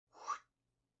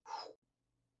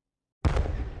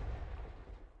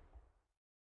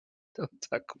Don't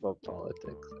talk about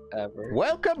politics ever.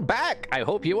 Welcome back! I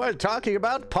hope you weren't talking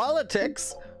about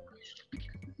politics.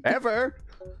 Ever.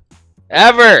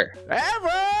 Ever!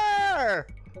 Ever!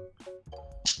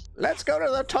 Let's go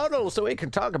to the tunnel so we can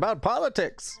talk about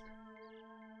politics.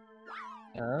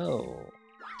 Oh.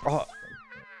 Oh.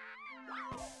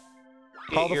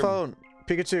 Call the phone.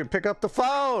 Pikachu, pick up the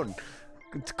phone!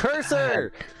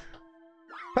 Cursor!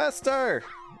 Pester!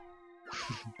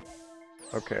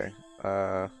 Okay,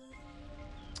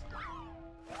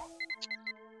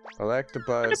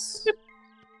 Electabuzz.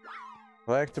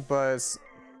 Electabuzz.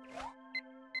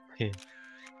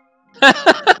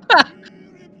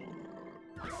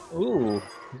 Ooh,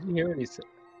 did you hear what he said?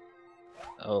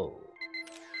 Oh.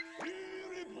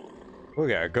 We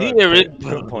got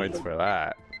good points for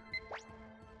that.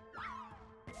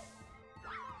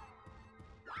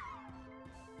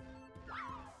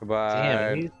 Goodbye.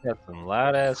 Damn, he's got some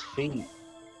loud ass feet.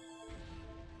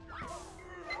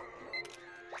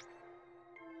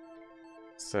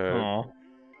 So,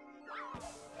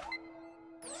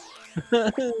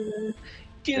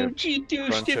 Don't you do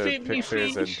bunch stuff of at me,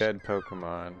 pictures of fish. dead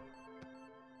Pokemon.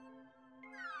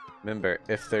 Remember,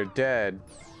 if they're dead,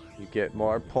 you get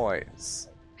more points.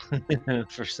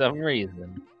 For some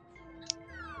reason.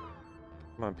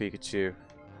 Come on, Pikachu.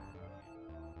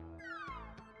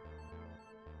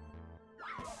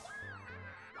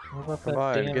 What about Come that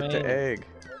on, damn get the egg? egg.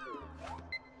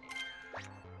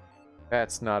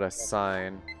 That's not a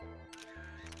sign.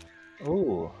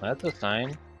 Ooh, that's a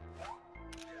sign.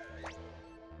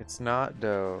 It's not,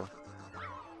 though.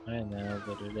 I know,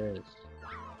 but it is.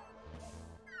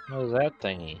 What is that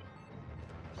thingy?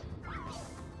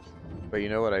 But you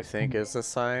know what I think is a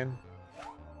sign?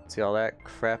 See all that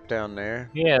crap down there?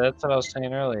 Yeah, that's what I was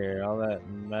saying earlier. All that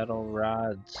metal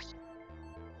rods.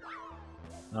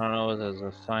 I don't know what there's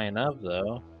a sign of,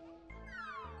 though.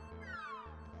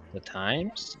 The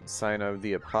times? Sign of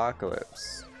the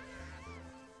apocalypse.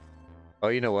 Oh,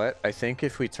 you know what? I think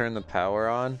if we turn the power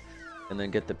on and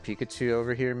then get the Pikachu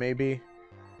over here, maybe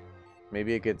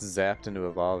it gets zapped into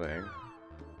evolving.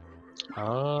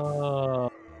 Oh.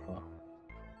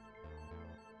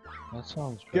 That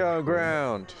sounds pretty Get on cool.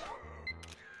 ground.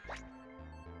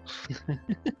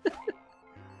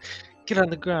 Get on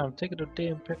the ground. Take a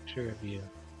damn picture of you.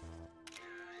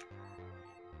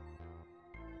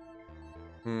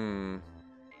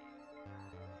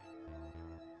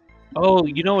 Oh,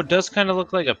 you know, it does kind of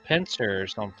look like a pincer or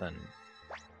something.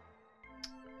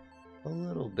 A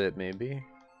little bit, maybe.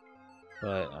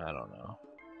 But I don't know.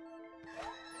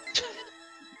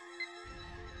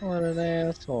 What an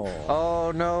asshole.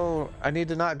 Oh no! I need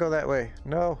to not go that way.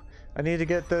 No, I need to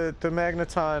get the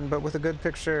Magneton, but with a good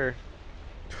picture.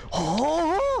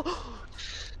 Oh!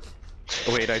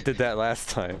 Wait, I did that last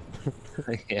time.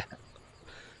 Yeah.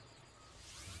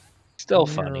 Still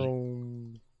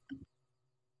funny.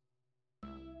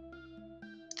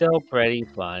 Still pretty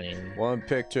funny. One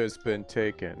picture's been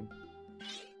taken.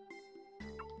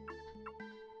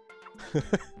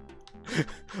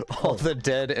 All the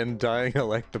dead and dying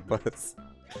Electabuzz.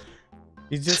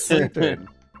 He's just sleeping.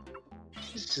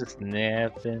 He's just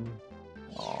napping.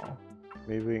 Aw.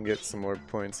 Maybe we can get some more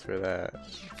points for that.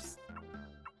 Is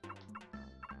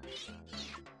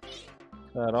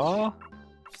that all?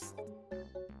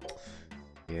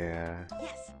 Yeah.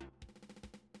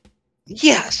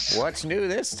 Yes! What's new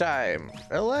this time?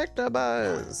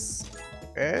 Electabuzz!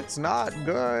 It's not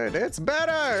good. It's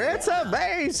better. It's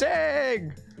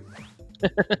amazing.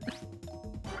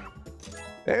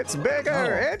 It's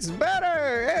bigger. Oh. It's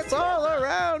better. It's all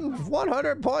around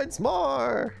 100 points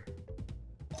more.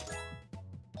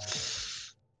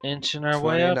 Inching our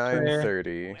way up there.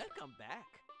 2930. Welcome back.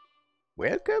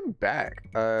 Welcome back.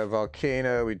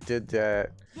 Volcano, we did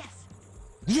that. Yes.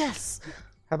 Yes!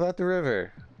 How about the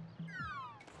river?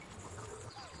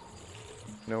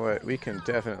 You know what? We can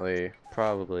definitely,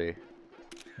 probably...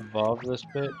 Evolve this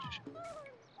bitch.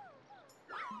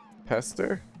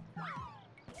 Pester?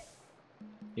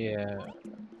 Yeah.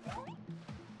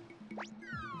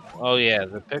 Oh yeah,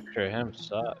 the picture of him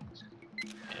sucks.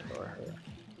 And or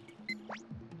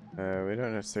her. We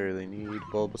don't necessarily need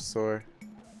Bulbasaur.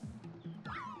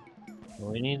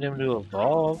 We need him to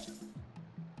evolve.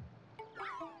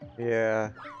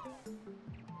 Yeah.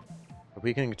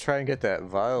 We can try and get that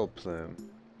Vileplume.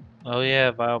 Oh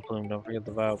yeah, Vileplume. Don't forget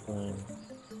the Vileplume.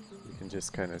 We can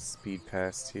just kind of speed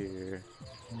past here.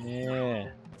 Yeah.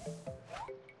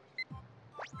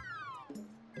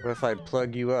 What if I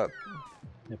plug you up?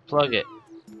 Yeah, plug it.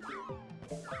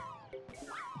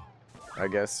 I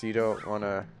guess you don't want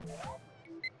to...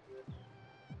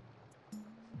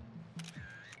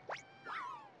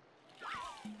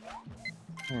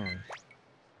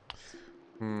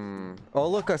 Oh,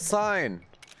 look, a sign.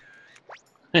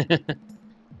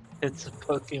 It's a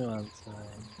Pokemon sign.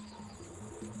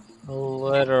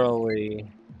 Literally.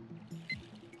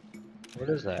 What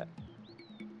is that?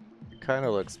 It kind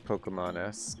of looks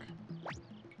Pokemon-esque.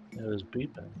 It was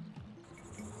beeping.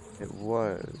 It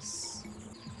was.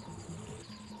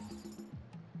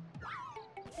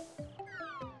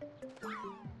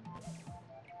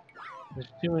 There's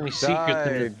too many secrets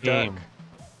in this Die, game.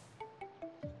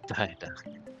 duck. Die, duck.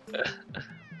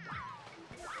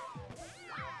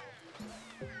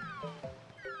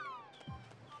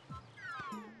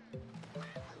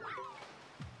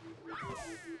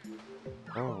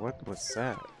 Oh, what was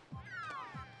that?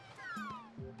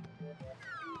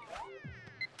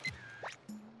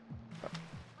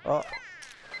 Oh,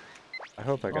 I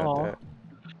hope I got Aw. that.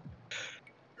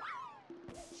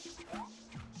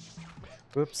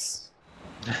 Whoops.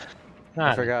 I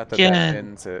Not forgot that again. that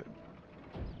ends it.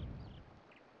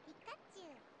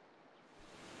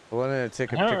 I wanted to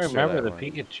take a I don't picture remember of the that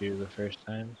one. Pikachu the first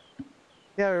time.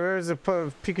 Yeah, remember the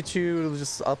Pikachu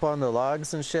just up on the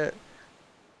logs and shit?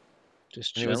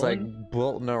 Just And he was like chilling?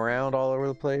 bolting around all over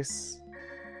the place.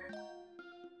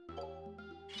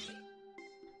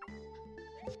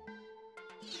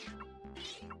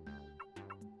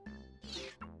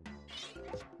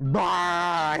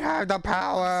 Bah, I have the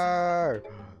power!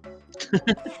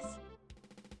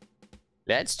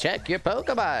 Let's check your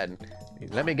Pokemon.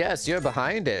 Let me guess, you're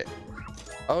behind it.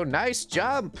 Oh, nice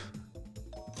jump.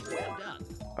 Well done.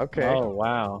 Okay. Oh,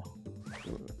 wow.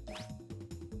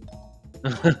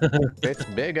 It's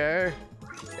bigger.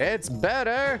 It's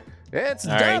better. It's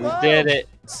Alright, double. you did it.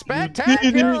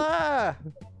 Spectacular.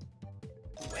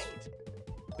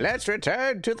 Let's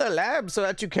return to the lab so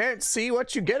that you can't see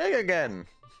what you're getting again.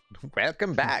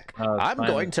 Welcome back. Oh, it's I'm fine,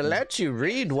 going it's to fine. let you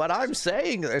read what I'm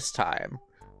saying this time.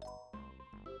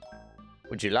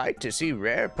 Would you like to see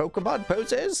rare Pokemon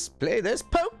poses? Play this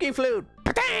Poke Flute.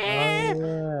 Oh,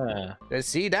 yeah. The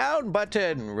C down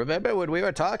button. Remember when we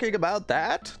were talking about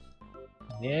that?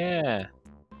 Yeah.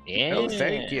 Yeah. Oh,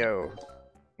 thank you.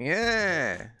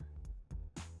 Yeah.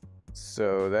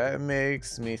 So that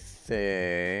makes me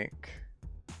think.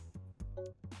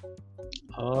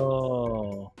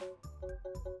 Oh.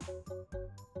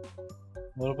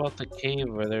 What about the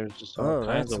cave where there's just all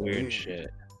kinds that's of weird weird.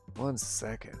 shit? 1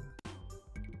 second.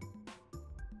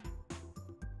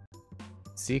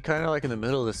 See, kind of like in the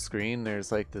middle of the screen,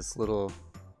 there's like this little,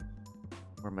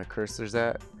 where my cursor's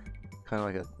at, kind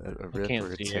of like a I rip or can't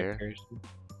a see tear. your cursor.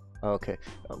 Oh, okay,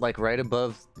 like right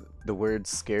above the word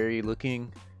 "scary"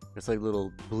 looking, there's like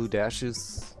little blue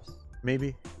dashes.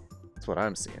 Maybe that's what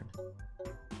I'm seeing.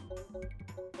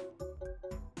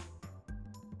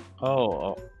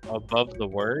 Oh, above the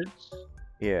words?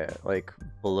 Yeah, like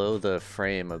below the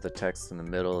frame of the text in the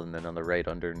middle, and then on the right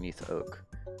underneath oak,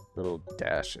 little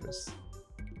dashes.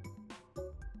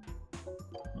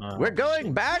 We're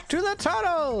going back to the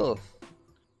tunnel!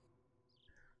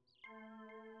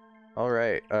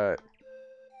 Alright, Okay,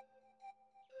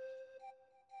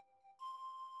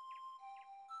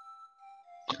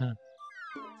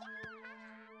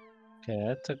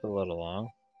 that took a little long.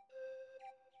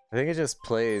 I think it just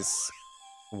plays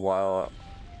while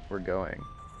we're going.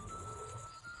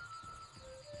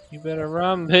 You better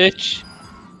run, bitch!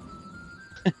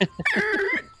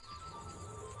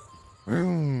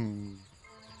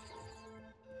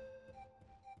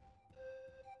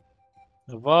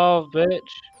 Evolve, bitch!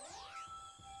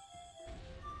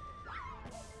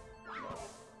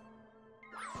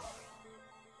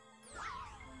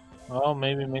 Oh,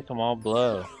 maybe make them all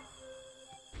blow.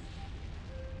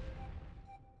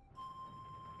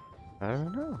 I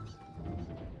don't know.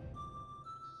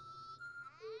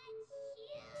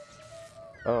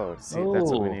 Oh, see, that's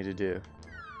what we Ooh. need to do.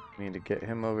 We need to get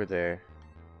him over there.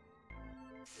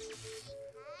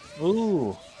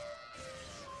 Ooh!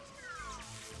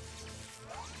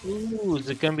 Ooh, is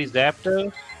it gonna be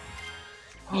Zapdos?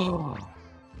 Oh!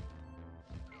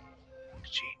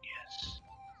 Genius.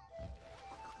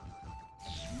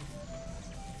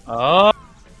 Oh!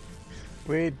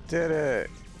 We did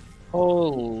it!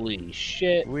 Holy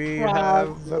shit! We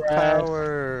have the Progress.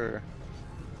 power!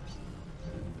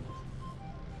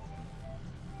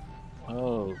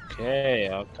 Okay,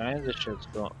 all kinds of shit's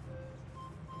going.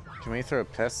 Can we throw a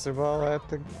pester ball at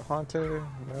the Haunter?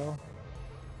 No?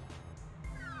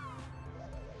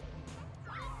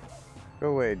 Go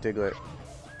away, Diglett.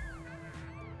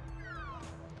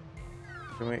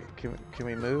 Can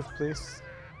we move, please?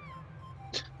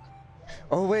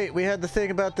 Oh wait, we had the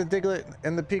thing about the Diglett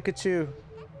and the Pikachu.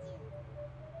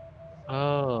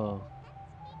 Oh.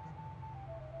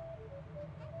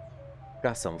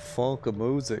 Got some funk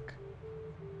music.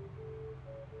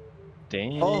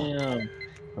 Damn.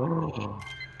 Oh.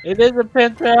 It is a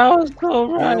picture. I was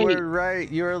so right. You were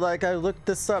right. You were like, I looked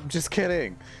this up. Just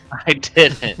kidding. I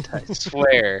didn't. I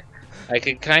swear. I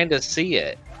could kind of see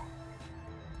it.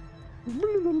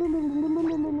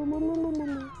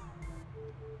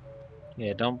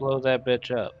 Yeah, don't blow that bitch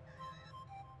up.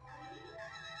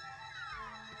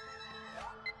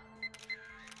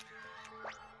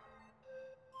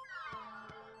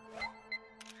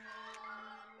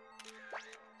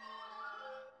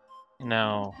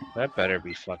 No, that better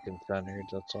be fucking centered.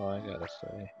 That's all I gotta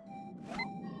say.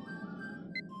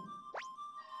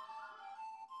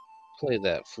 Play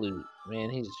that flute. Man,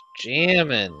 he's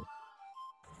jamming.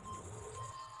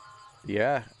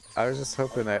 Yeah, I was just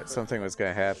hoping that something was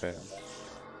gonna happen.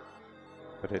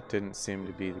 But it didn't seem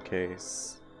to be the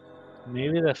case.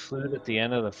 Maybe the flute at the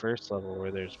end of the first level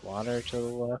where there's water to the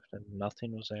left and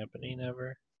nothing was happening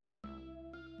ever.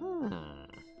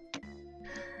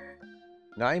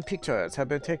 9 pictures have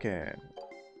been taken.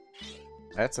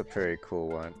 That's a very cool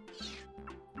one.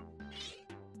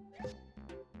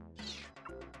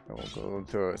 And we'll go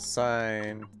throw a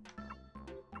sign.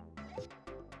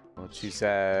 We'll choose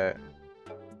that.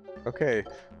 Okay,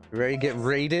 you ready to get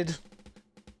raided?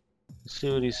 Let's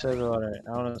see what he said about it.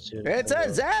 I want to see what he It's said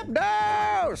a about it.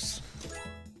 Zapdos!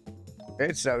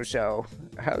 It's so-so.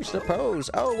 How's the pose?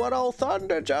 Oh, what old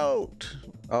thunder jolt!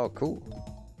 Oh, cool.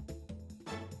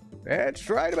 It's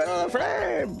right about the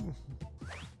frame!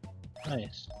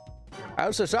 Nice.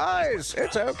 How's the size?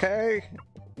 It's okay.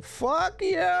 Fuck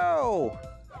you! Oh.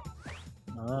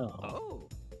 Oh.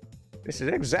 This is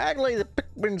exactly the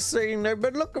Pikmin scene they've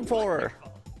been looking for.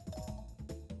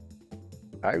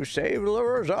 I've saved the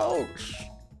results.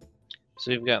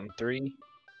 So you've gotten 3?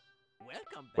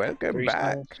 Welcome back. Welcome 3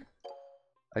 back. skulls?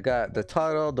 I got the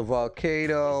tunnel, the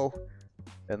volcano,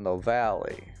 and the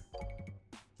valley.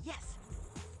 Yes.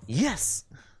 Yes!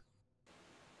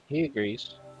 He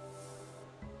agrees.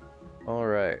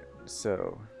 Alright,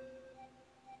 so.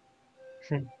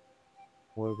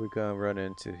 What are we gonna run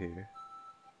into here?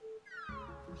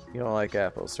 You don't like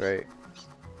apples, right?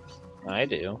 I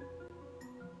do.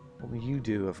 Well, you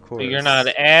do, of course. But you're not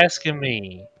asking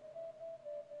me.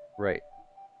 Right.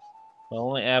 The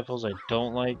only apples I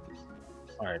don't like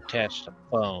are attached to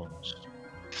bones.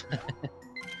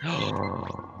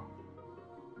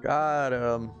 Got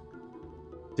him.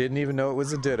 Didn't even know it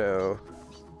was a ditto.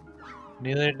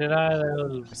 Neither did I. That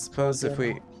was I suppose if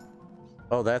we...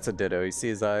 Oh, that's a ditto. You see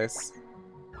his eyes?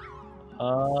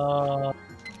 You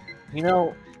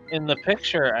know, in the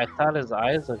picture, I thought his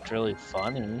eyes looked really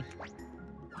funny.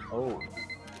 Oh.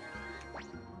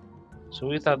 So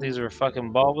we thought these were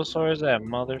fucking Bulbasaurs? That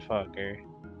motherfucker.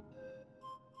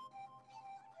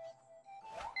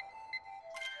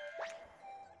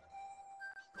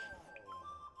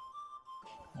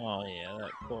 Oh yeah,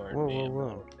 that poor Whoa, damn whoa,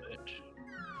 little bitch.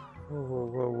 Whoa, whoa,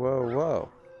 whoa, whoa, whoa.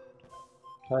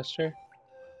 Lester?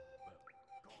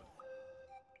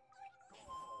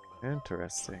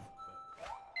 Interesting.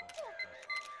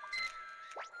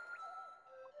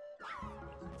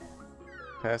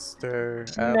 Pester,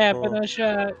 Snapping apple. a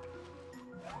shot.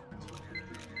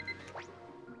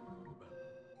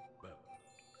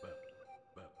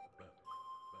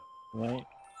 Right?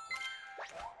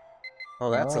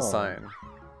 Oh, that's a Oh. sign.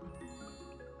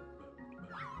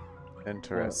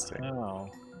 Interesting. Oh.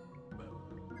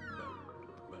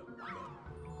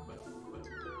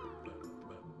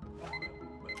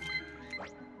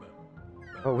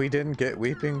 Oh, we didn't get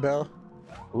Weeping Bell?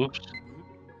 Oops.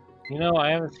 You know, I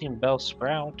haven't seen Bell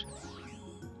sprout.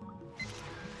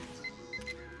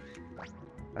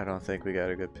 I don't think we got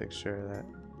a good picture of that.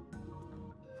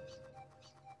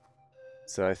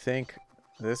 So I think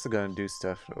this is gonna do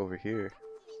stuff over here.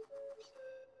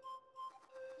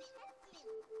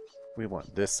 We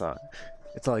want this song.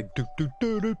 It's like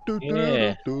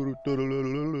Yeah.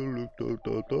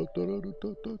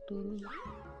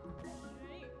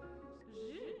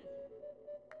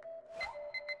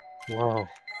 Whoa.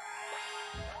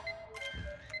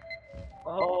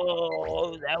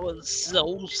 Oh, that was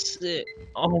so sick.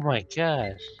 Oh my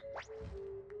gosh.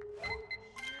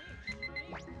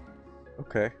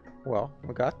 Okay, well,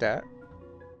 we got that.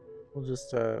 We'll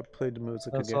just play the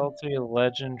music That's again. all 3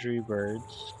 legendary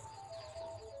birds.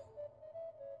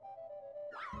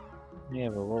 Yeah,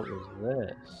 but what was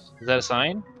this? Is that a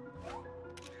sign?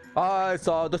 I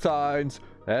saw the signs,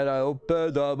 and I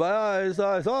opened up my eyes.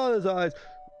 I saw the signs.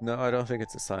 No, I don't think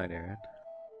it's a sign, Aaron.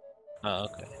 Oh,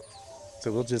 okay.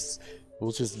 So we'll just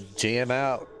jam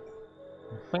out.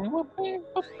 Come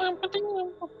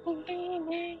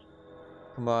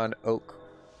on, Oak.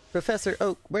 Professor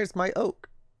Oak, where's my oak?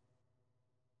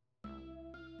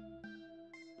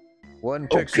 One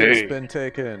picture's been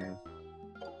taken.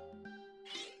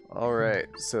 Alright,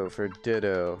 so for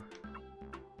Ditto.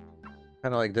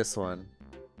 Kinda like this one.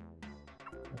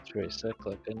 That's very sick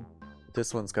looking.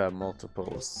 This one's got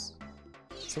multiples.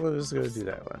 So we're just gonna do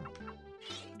that one.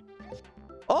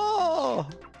 Oh!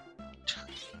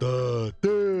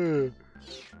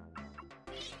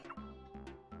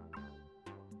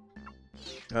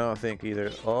 I don't think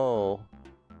either. Oh.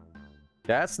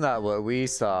 That's not what we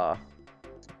saw.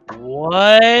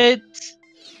 What?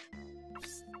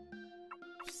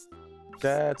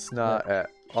 That's not at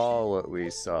all what we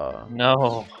saw.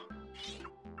 No.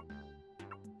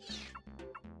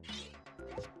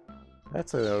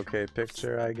 That's an okay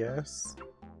picture, I guess.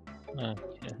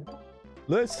 Okay.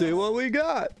 Let's see what we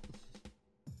got.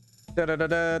 Now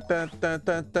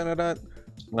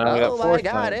we got Oh four my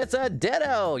god, times. it's a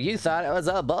Ditto! You thought it was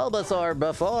a Bulbasaur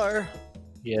before.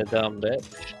 You dumb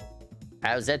bitch.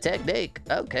 How's that technique?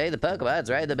 Okay, the Pokemon's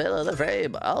right in the middle of the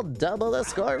frame. I'll double the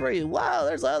score for you. Wow,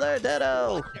 there's another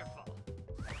Ditto! Wonderful.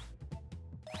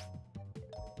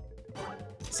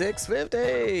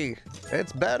 650.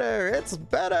 It's better. It's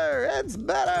better. It's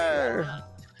better.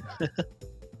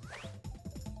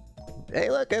 Hey,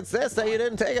 look, it's this that you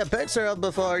didn't take a picture of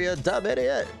before, you dumb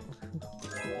idiot.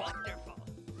 Wonderful.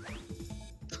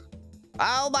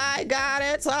 Oh my god,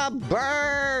 it's a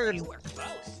bird! You were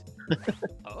close.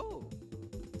 Oh.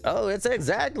 Oh, it's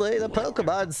exactly the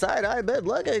Pokemon site I've been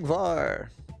looking for.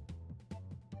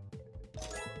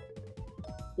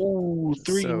 Ooh,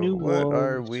 three So new what ones.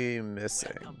 are we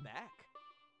missing? Welcome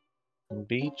back.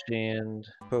 Beach and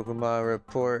Pokemon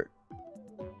report.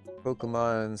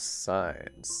 Pokemon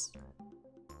signs.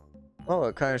 Oh,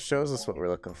 it kind of shows us what we're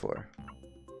looking for.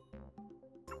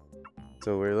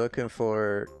 So we're looking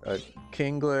for a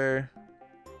Kingler.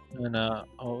 and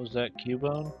what was that,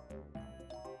 Cubone?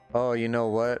 Oh, you know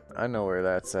what? I know where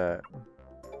that's at.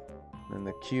 And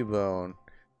the Cubone.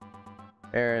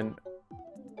 Aaron,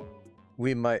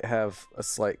 we might have a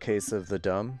slight case of the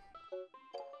dumb.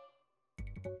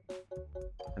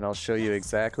 And I'll show you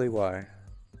exactly why.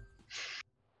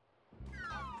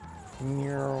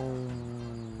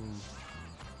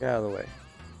 Get out of the way.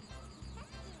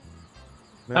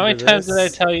 How many Remember times did I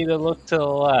this? tell you to look to the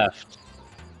left?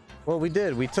 Well, we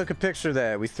did. We took a picture of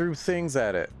that. We threw things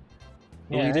at it.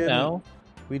 But Yeah, we I didn't, know.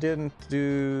 We didn't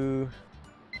do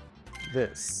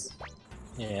this.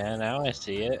 Yeah, now I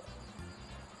see it.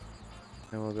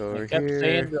 And we'll go I over kept saying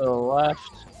here. to the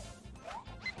left.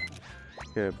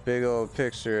 Get a big old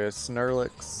picture of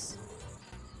Snurlix.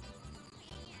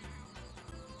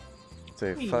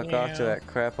 Say fuck off to Meow. that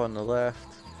crap on the left.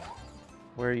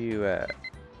 Where are you at?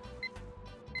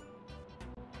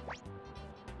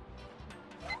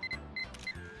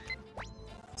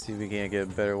 See if we can't get a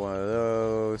better one of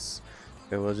those.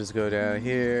 Then we'll just go down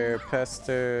here.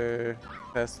 Pester,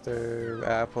 Pester,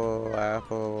 Apple,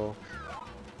 Apple.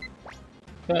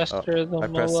 Faster than I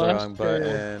pressed the wrong molester.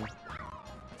 button.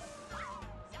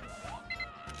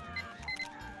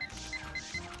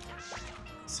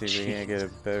 See if we can't get a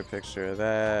better picture of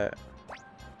that.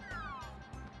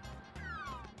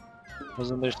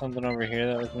 Wasn't there something over here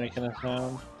that was making a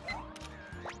sound?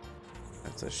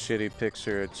 That's a shitty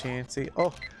picture of Chansey.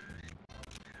 Oh!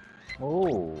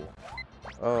 Oh.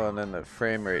 Oh, and then the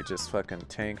frame rate just fucking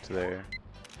tanked there.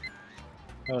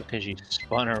 Oh, because you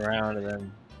spun around and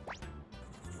then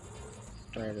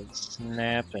started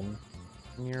snapping.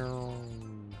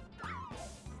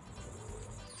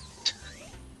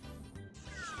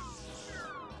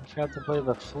 I forgot to play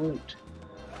the flute.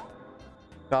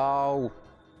 Oh!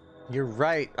 You're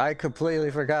right, I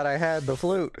completely forgot I had the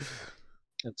flute.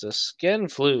 It's a skin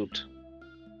flute.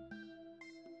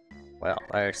 Well,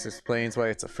 that explains why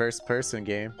it's a first-person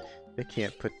game. They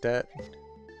can't put that.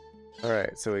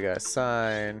 Alright, so we got a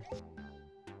sign.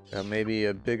 Got maybe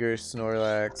a bigger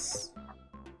Snorlax.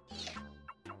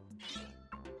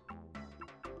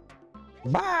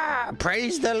 Bah!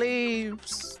 Praise the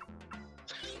leaves!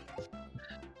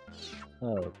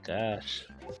 Oh gosh.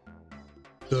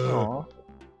 Aw.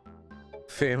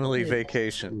 Family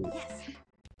vacation. Yes.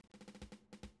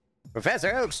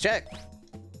 Professor Oaks, check!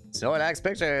 Snorlax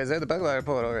picture is in the Pokemon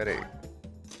report already.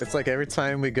 It's like every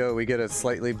time we go, we get a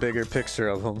slightly bigger picture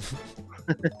of them.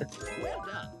 Well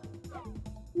done.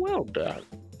 Well done.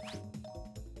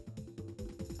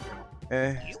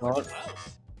 Eh, You not- were close.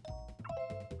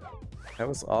 that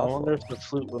was I awful. wonder if the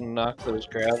flute would knock those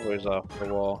gravelers off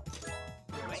the wall.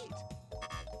 Great.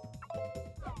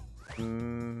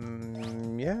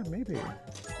 Yeah, maybe.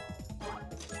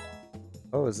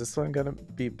 Oh, is this one gonna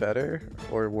be better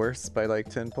or worse by like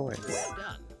 10 points? Well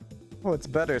done. Oh, it's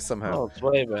better somehow. Oh, it's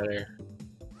way better.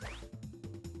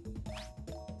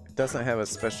 It doesn't have a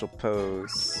special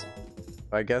pose.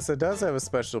 I guess it does have a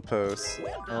special pose.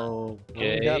 Well done. Well,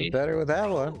 we got Okay. better with that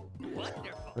one.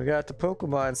 Wonderful. We got the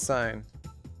Pokemon sign.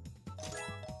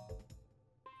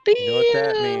 You know what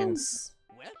that means?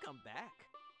 Welcome back.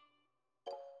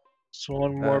 Just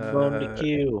one more bone to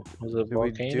queue. Was it Did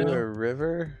we do a volcano?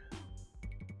 river?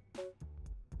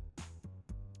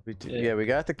 We do, Yeah. yeah, we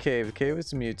got the cave. The cave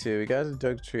was Mewtwo. We got the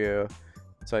Doug Trio.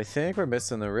 So I think we're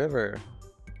missing the river.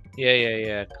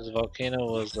 Yeah. Because volcano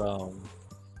was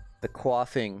The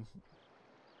quaffing.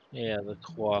 yeah, the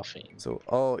quaffing. So,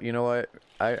 oh, you know what?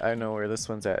 I know where this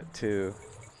one's at too.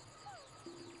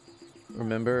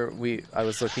 Remember, I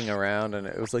was looking around and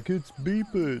it was like, it's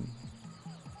beeping.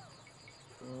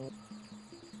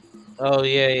 Oh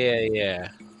yeah.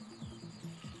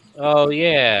 Oh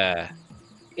yeah.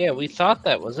 Yeah, we thought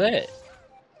that was it.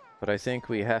 But I think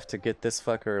we have to get this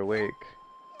fucker awake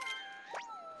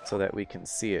so that we can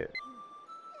see it.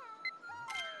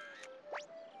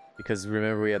 Because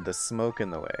remember, we had the smoke in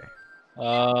the way.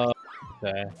 Oh,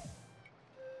 okay.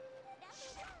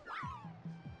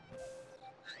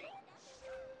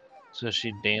 So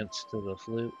she danced to the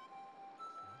flute,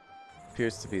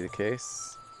 Appears to be the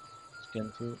case.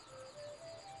 skin flute.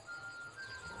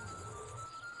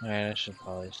 Alright, I should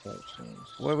probably start soon.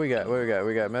 What do we got? What do we got?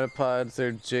 We got Metapods,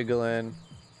 they're jiggling.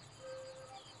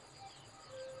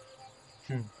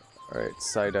 Alright,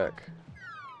 Psyduck.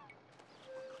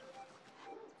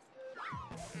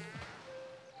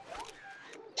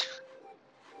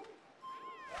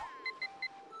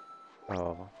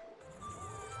 Oh.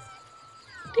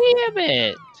 Damn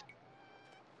it!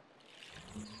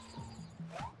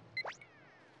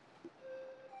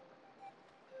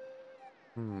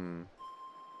 Hmm.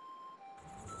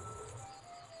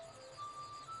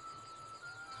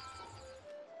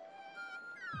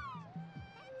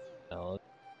 No.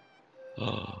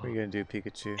 What are you gonna do,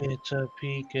 Pikachu? It's a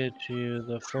Pikachu,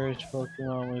 the first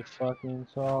Pokemon we fucking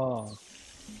saw.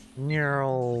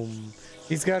 No.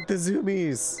 He's got the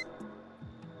zoomies.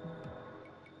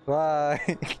 Bye.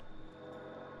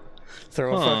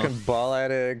 Throw a Huh. fucking ball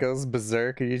at it, it goes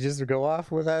berserk, and you just go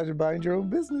off without mind your own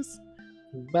business.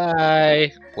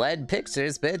 Bye! One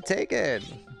picture's been taken.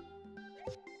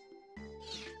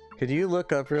 Could you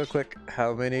look up real quick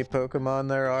how many Pokemon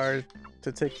there are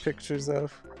to take pictures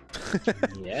of?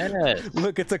 Yes!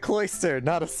 Look, it's a cloister,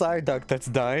 not a Psyduck that's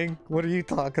dying. What are you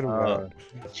talking about?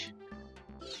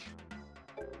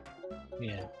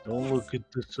 Yeah, don't look at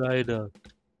the side up.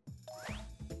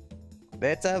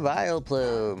 It's a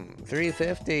Vileplume.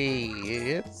 350.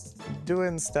 It's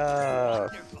doing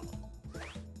stuff. Wonderful.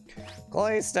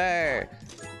 Cloister!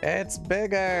 It's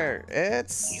bigger!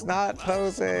 It's not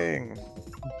posing!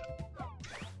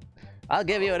 I'll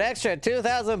give you an extra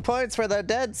 2,000 points for the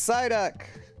dead Psyduck.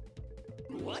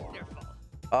 Wonderful.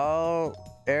 Oh,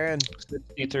 Aaron.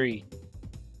 63.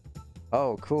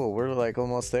 Oh, cool. We're like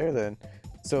almost there then.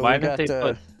 So Why we got didn't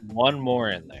they put one more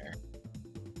in there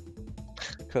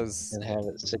because and have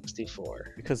it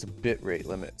 64? of bitrate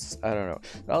limits. I don't know.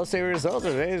 I'll say results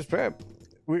of today's prep.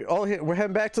 We're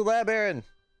heading back to lab, Aaron.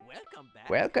 Welcome back.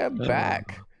 Welcome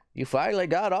back. You finally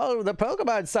got all of the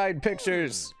Pokemon side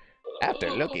pictures.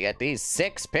 After looking at these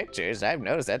 6 pictures, I've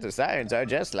noticed that the signs are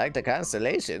just like the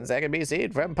constellations that can be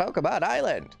seen from Pokemon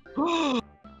Island.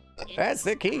 That's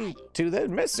the key to the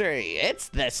mystery. It's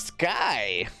the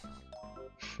sky.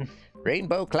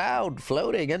 Rainbow cloud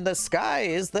floating in the sky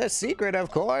is the secret, of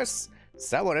course.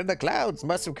 Someone in the clouds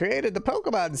must have created the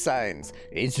Pokemon signs.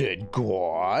 Is it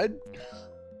God?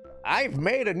 I've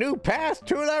made a new path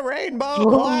to the rainbow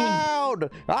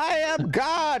cloud. I am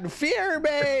God. Fear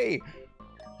me.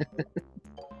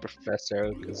 Professor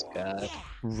Oak is God.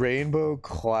 Rainbow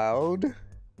Cloud?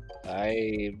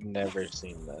 I've never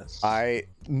seen this.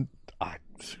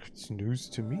 It's news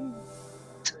to me.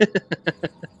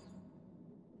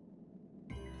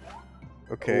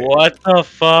 Okay, What the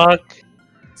fuck?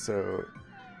 so...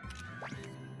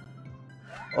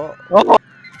 Oh, Oh,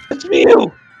 it's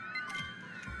Mew!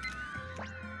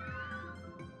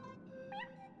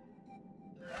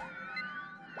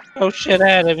 Oh shit,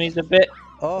 Adam, he's a bit.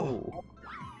 oh.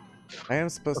 I am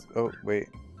supposed to... Oh, wait.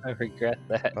 I regret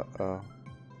that. Uh-oh.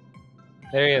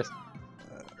 There he is.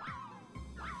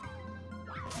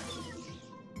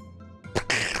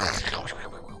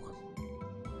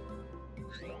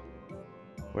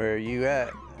 Where are you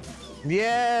at?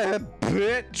 Yeah,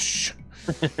 bitch!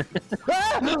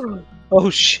 Ah! Oh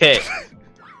shit.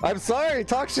 I'm sorry,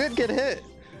 talk shit, get hit.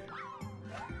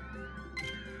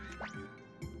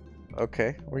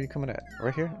 Okay, where are you coming at?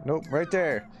 Right here? Nope, right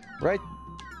there. Right.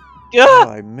 Yeah. Oh,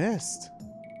 I missed.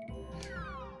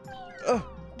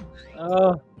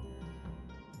 Oh,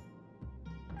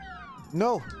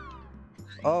 No.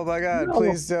 Oh my god, no.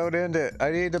 please don't end it.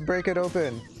 I need to break it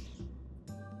open.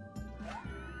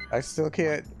 I still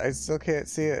can't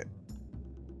see it.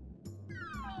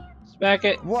 Smack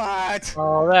it. What?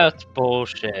 Oh, that's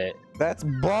bullshit. That's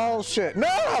bullshit.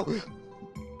 No!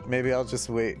 Maybe I'll just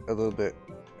wait a little bit.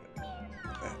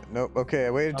 Nope, okay,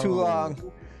 I waited too Oh.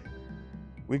 long.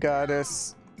 We got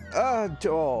this.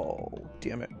 Oh,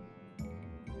 damn it.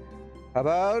 How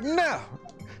about now?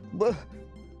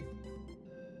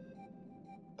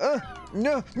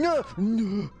 No.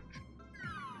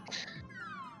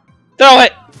 Throw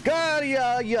it. God,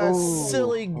 you Ooh.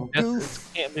 silly This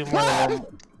goof. can't be one of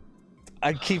them.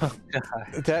 I keep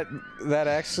God. that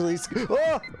actually.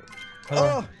 Oh,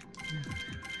 Oh.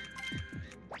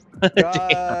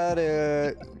 got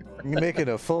it. You're making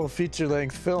a full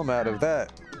feature-length film out of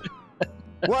that.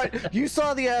 What? You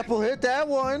saw the apple hit that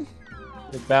one?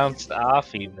 It bounced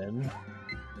off even.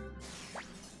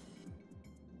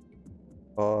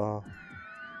 Oh.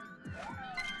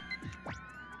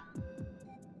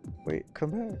 Wait,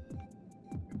 come back.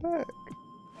 Come back.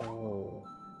 Oh,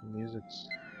 music's.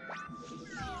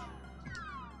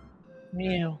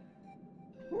 Meow.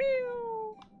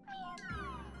 Meow.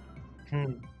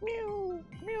 Hmm. Meow.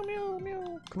 Meow, meow,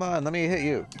 meow. Come on, let me hit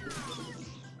you.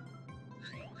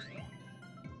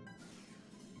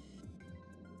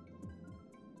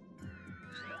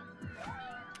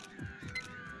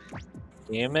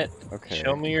 Damn it. Okay.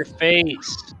 Show me your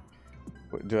face.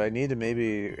 Do I need to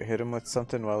maybe hit him with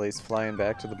something while he's flying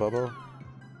back to the bubble?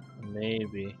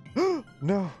 Maybe.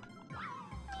 No.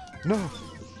 No.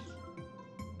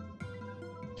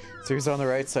 So he's on the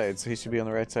right side, so he should be on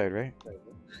the right side, right?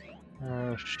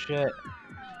 Oh shit.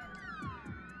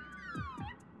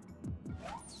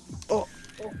 Oh.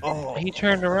 Oh. He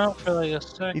turned around for like a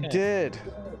second. He did.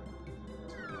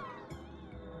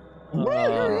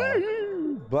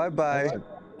 Bye-bye.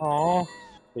 Oh.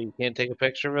 But you can't take a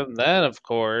picture of him then, of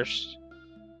course.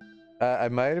 I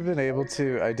might have been able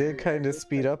to. I did kind of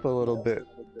speed up a little bit.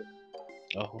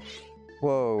 Oh.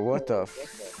 Whoa, what the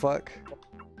fuck?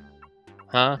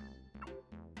 Huh?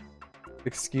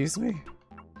 Excuse me?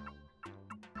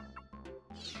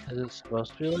 Is it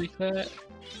supposed to be like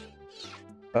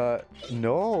that?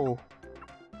 No.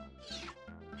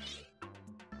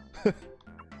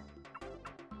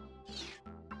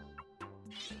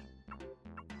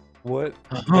 What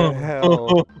the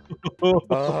hell?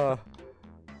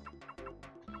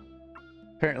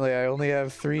 Apparently I only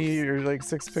have 3 or like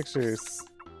 6 pictures.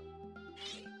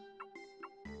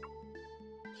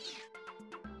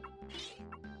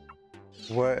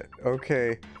 What?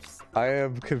 Okay. I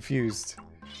am confused.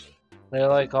 They're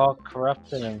like all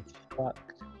corrupted and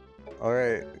fucked.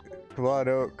 Alright. Come on,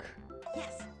 Oak.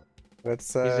 Yes. Let's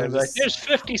He's gonna be like, just- there's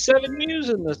 57 Mews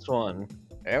in this one.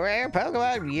 Where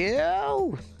Pokemon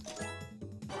you?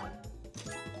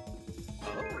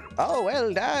 Oh,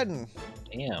 well done.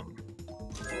 Damn.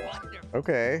 Wonderful.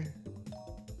 Okay.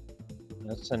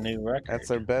 That's a new record. That's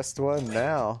our best one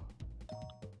now. Of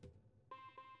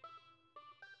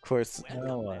course. You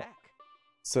know what? Back.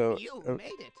 So You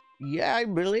made it. Yeah, I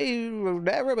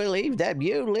never believed that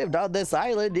Mew lived on this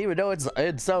island, even though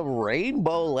it's a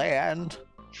rainbow land.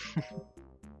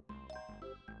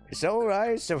 So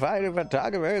nice to find a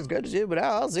photographer as good as you, but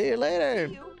I'll see you later.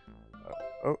 You.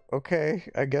 oh, okay.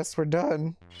 I guess we're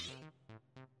done.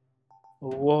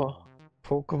 Whoa.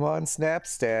 Pokemon Snap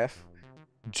Staff.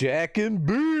 Jack and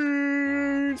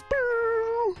Beans.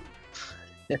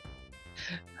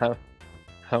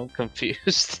 I'm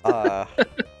confused.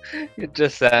 It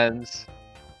just ends.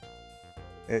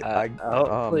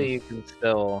 Hopefully you can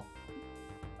still.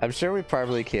 I'm sure we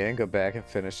probably can go back and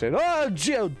finish it. Oh,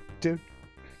 Joe, dude.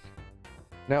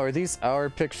 Now, are these our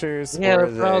pictures? Yeah, or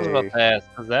that's what I was are about they... to ask,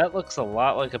 because that looks a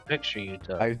lot like a picture you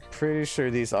took. I'm pretty sure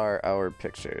these are our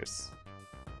pictures.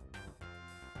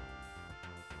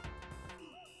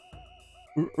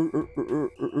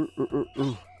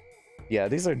 Yeah,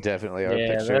 these are definitely our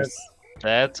Yeah, pictures.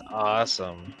 That's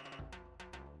awesome.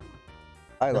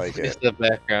 I like It's it. the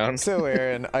background. So,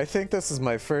 Aaron, I think this is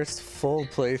my first full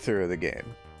playthrough of the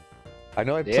game. I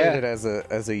know I played Yeah. it as a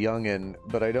youngin',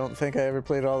 but I don't think I ever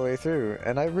played it all the way through,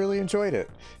 and I really enjoyed it.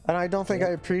 And I don't think I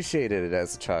appreciated it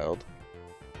as a child.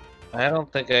 I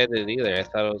don't think I did either. I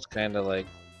thought it was kind of like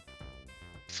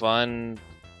fun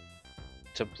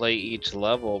to play each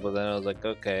level, but then I was like,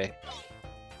 okay.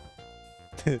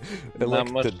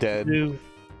 Not much the to dead. do.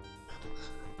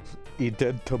 He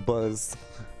dead to Buzz.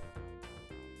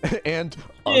 and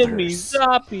Jimmy others.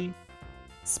 Zoppy.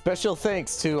 Special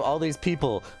thanks to all these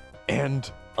people and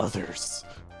others.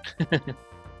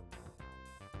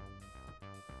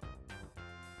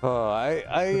 Oh,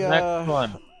 Next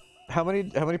one. how many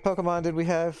Pokemon did we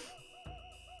have?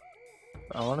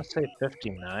 I want to say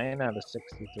 59 out of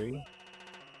 63.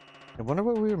 I wonder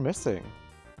what we were missing.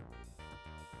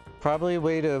 Probably a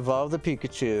way to evolve the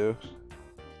Pikachu.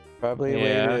 Probably a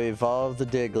way to evolve the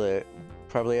Diglett.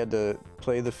 Probably had to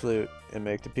play the flute and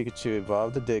make the Pikachu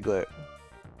evolve the Diglett.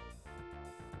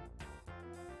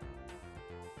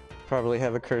 Probably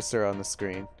have a cursor on the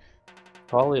screen.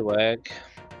 Poliwag.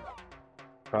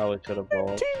 Probably could have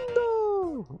evolved.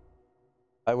 Tingo!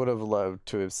 I would have loved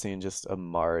to have seen just a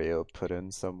Mario put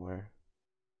in somewhere.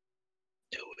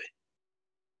 Do it.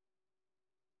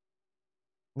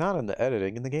 Not in the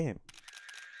editing, in the game.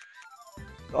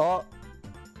 Oh!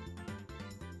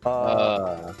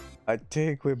 I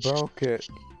think we broke it.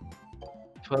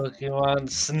 Pokemon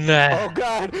Snap.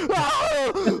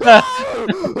 Oh god!